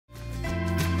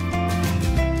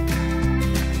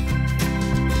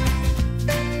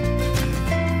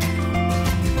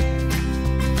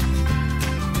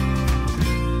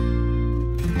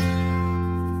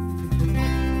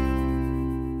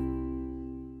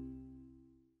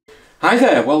Hi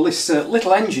there, well this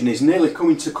little engine is nearly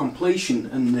coming to completion,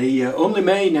 and the only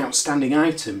main outstanding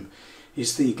item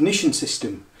is the ignition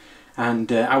system.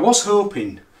 And I was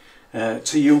hoping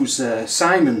to use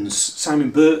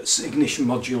Simon Burt's ignition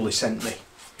module he sent me.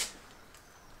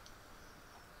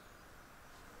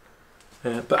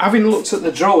 But having looked at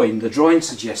the drawing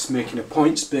suggests making a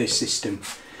points-based system.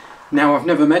 Now I've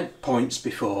never made points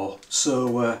before,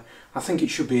 so I think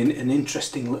it should be an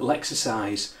interesting little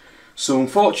exercise. So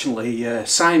unfortunately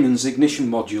Simon's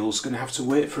ignition module is going to have to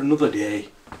wait for another day.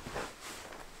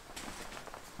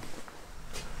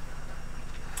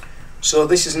 So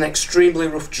this is an extremely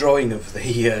rough drawing of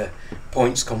the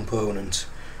points component.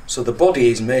 So the body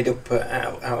is made up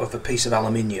out of a piece of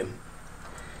aluminium,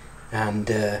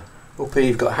 and up here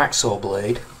you've got a hacksaw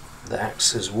blade that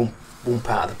acts as one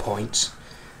part of the points,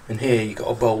 and here you've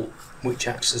got a bolt which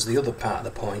acts as the other part of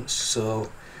the points. So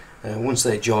once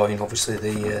they join, obviously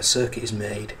the circuit is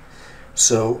made.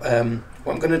 So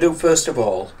what I'm going to do first of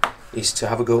all is to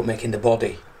have a go at making the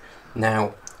body.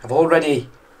 Now I've already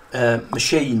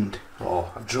machined,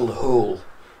 or I've drilled a hole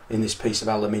in this piece of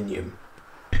aluminium.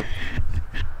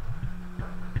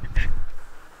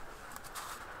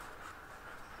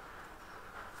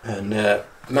 And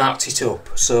marked it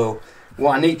up. So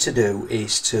what I need to do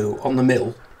is to, on the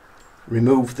mill,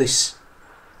 remove this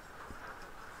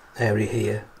area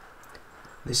here,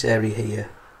 this area here,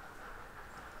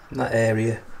 and that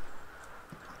area,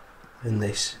 and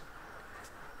this,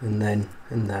 and then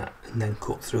and that, and then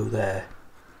cut through there.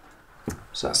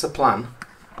 So that's the plan.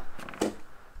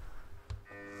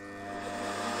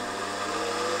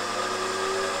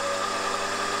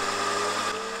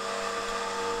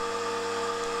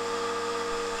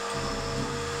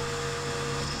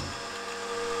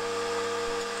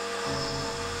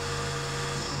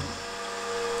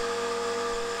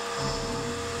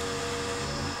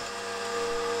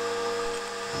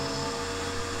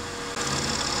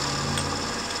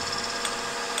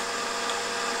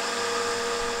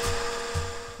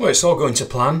 Well, it's all going to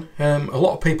plan. A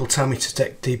lot of people tell me to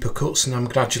take deeper cuts, and I'm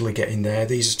gradually getting there.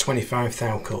 These are 25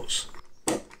 thou cuts.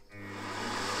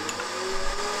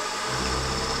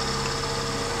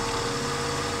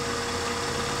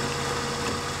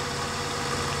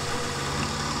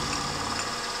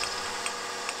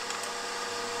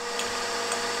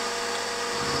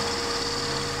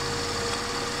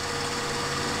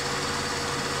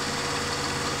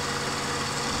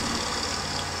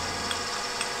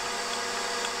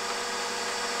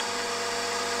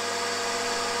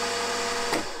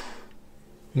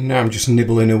 And now I'm just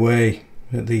nibbling away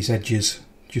at these edges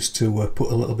just to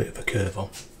put a little bit of a curve on.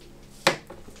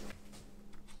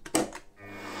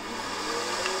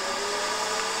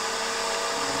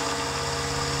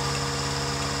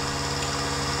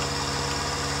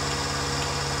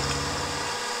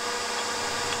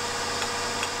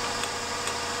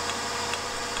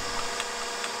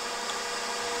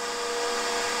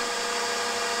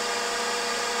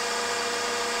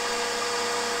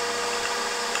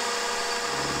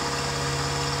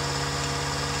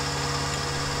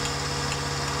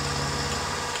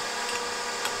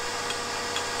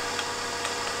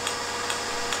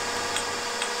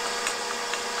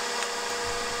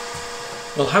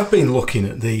 Well, I have been looking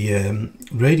at the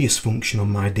radius function on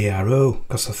my DRO,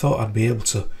 because I thought I'd be able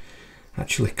to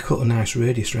actually cut a nice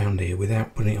radius around here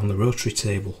without putting it on the rotary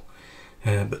table.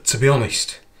 But to be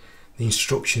honest, the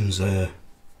instructions are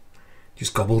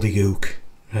just gobbledygook.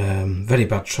 Very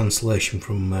bad translation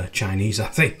from Chinese, I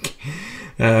think.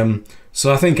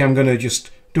 So I think I'm going to just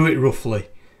do it roughly,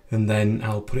 and then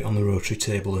I'll put it on the rotary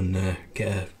table and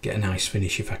get a nice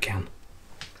finish if I can.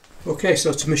 Okay,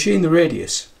 so to machine the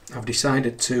radius, I've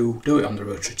decided to do it on the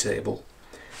rotary table,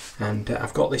 and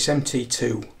I've got this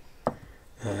MT2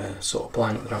 sort of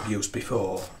blank that I've used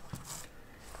before,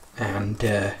 and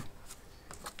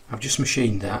I've just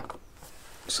machined that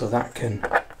so that can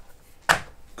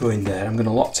go in there. I'm going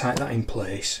to Loctite that in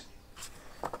place,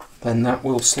 then that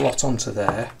will slot onto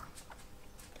there,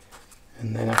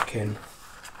 and then I can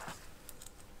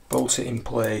bolt it in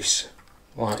place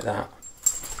like that.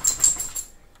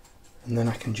 And then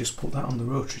I can just put that on the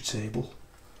rotary table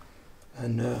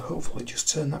and hopefully just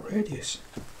turn that radius.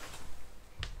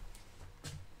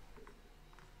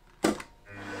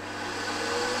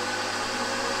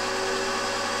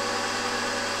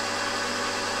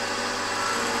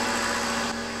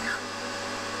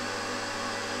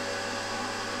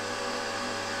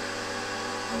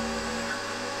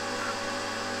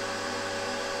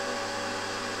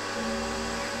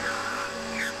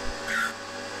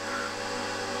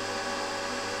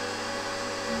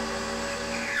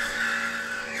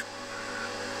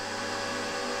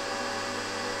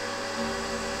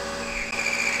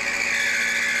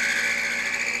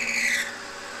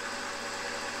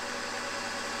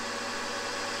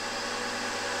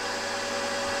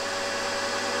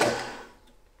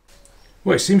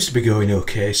 Well, it seems to be going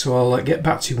okay, so I'll get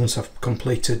back to you once I've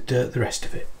completed the rest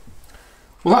of it.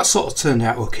 Well, that sort of turned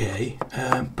out okay,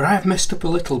 but I've messed up a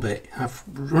little bit. I've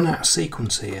run out of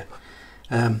sequence here.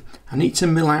 I need to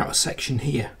mill out a section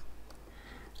here,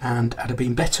 and I'd have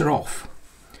been better off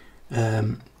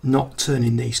not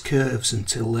turning these curves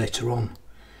until later on,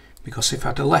 because if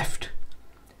I'd have left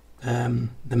the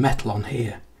metal on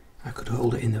here, I could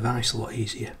hold it in the vise a lot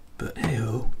easier. But hey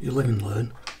ho, you live and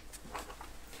learn.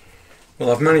 Well,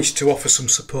 I've managed to offer some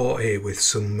support here with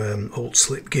some old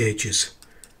slip gauges.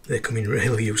 They come in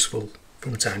really useful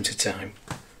from time to time.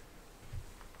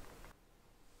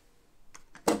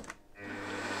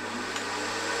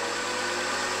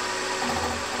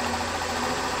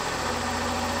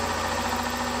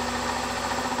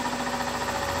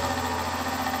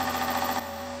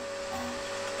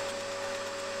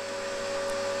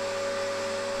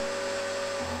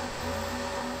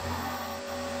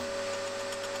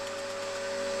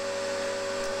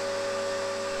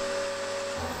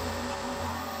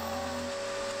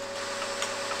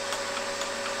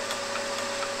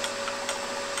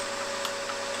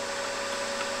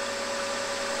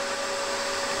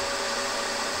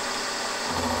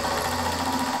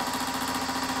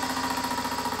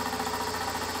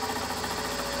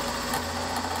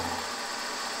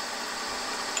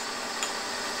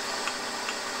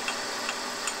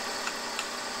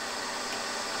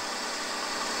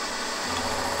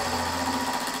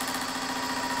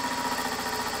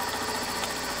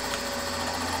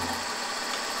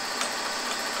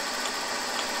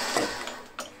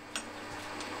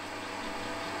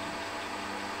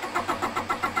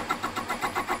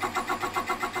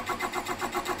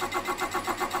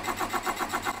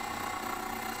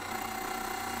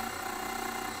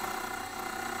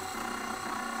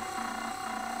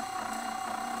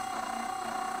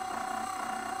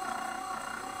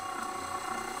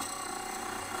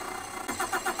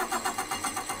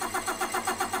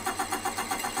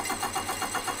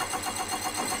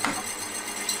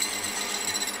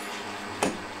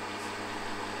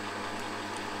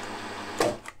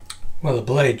 Well, the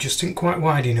blade just isn't quite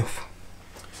wide enough.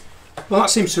 Well, that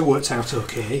seems to have worked out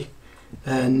okay,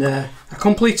 and I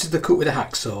completed the cut with a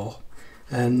hacksaw,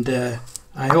 and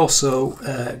I also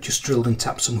just drilled and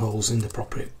tapped some holes in the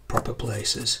proper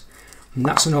places. And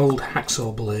that's an old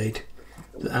hacksaw blade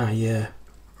that I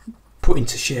put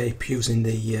into shape using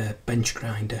the bench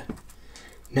grinder.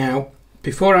 Now,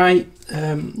 before I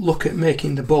look at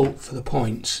making the bolt for the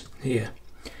points here,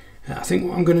 I think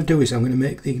what I'm going to do is I'm going to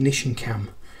make the ignition cam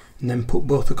and then put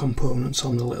both the components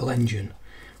on the little engine,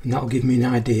 and that'll give me an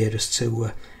idea as to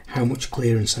how much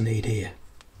clearance I need here.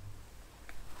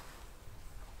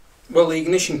 Well, the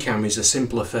ignition cam is a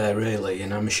simple affair really,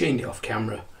 and I machined it off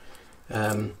camera.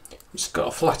 It's got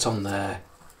a flat on there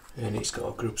and it's got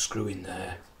a grub screw in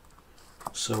there,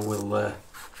 so we'll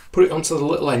put it onto the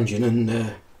little engine and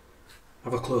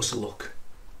have a closer look.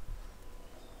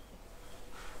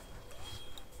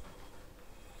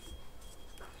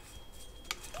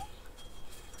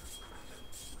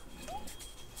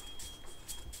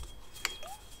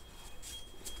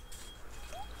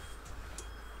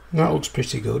 That looks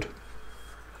pretty good.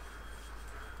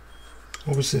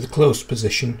 Obviously the closed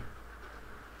position,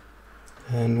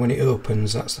 and when it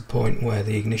opens that's the point where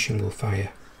the ignition will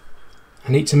fire.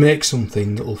 I need to make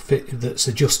something that will fit, that's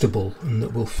adjustable and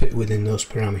that will fit within those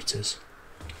parameters.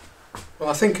 Well,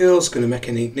 I think Earl's going to make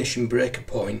an ignition breaker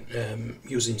point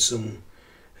using some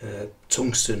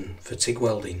tungsten for TIG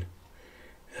welding,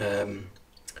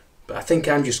 but I think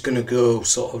I'm just going to go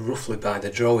sort of roughly by the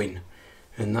drawing,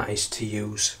 and that is to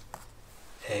use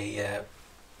a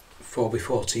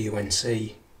 4x40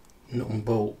 UNC nut and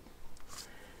bolt.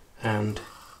 And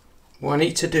what I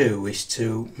need to do is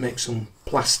to make some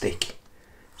plastic,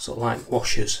 sort of like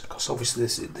washers, because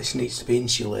obviously this needs to be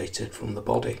insulated from the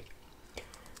body.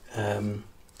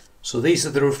 So these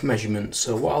are the rough measurements.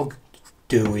 So what I'll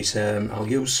do is I'll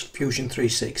use Fusion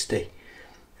 360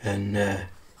 and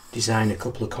design a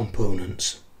couple of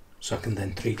components so I can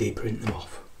then 3D print them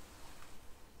off.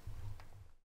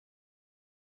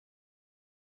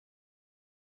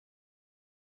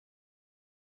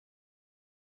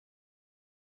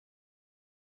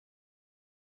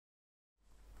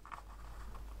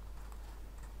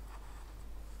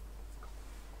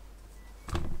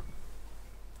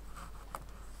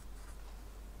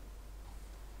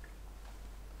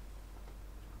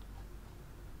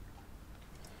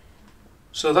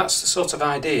 So that's the sort of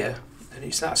idea, and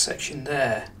it's that section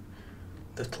there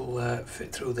that'll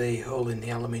fit through the hole in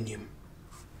the aluminium.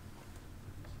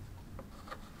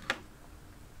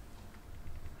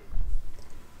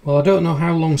 Well, I don't know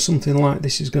how long something like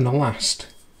this is going to last,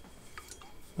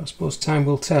 I suppose time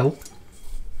will tell.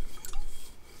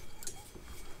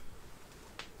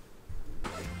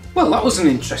 Well, that was an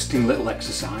interesting little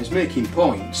exercise, making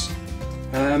points.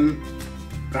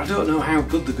 But I don't know how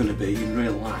good they're going to be in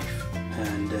real life,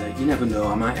 and you never know,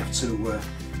 I might have to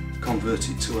convert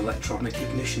it to electronic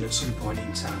ignition at some point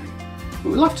in time.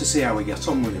 But we'll have to see how we get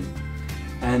on with them.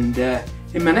 And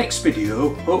in my next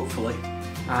video, hopefully,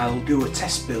 I'll do a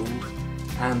test build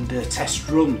and a test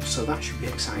run, so that should be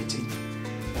exciting.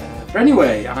 But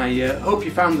anyway, I hope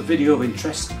you found the video of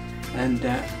interest, and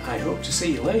I hope to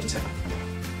see you later.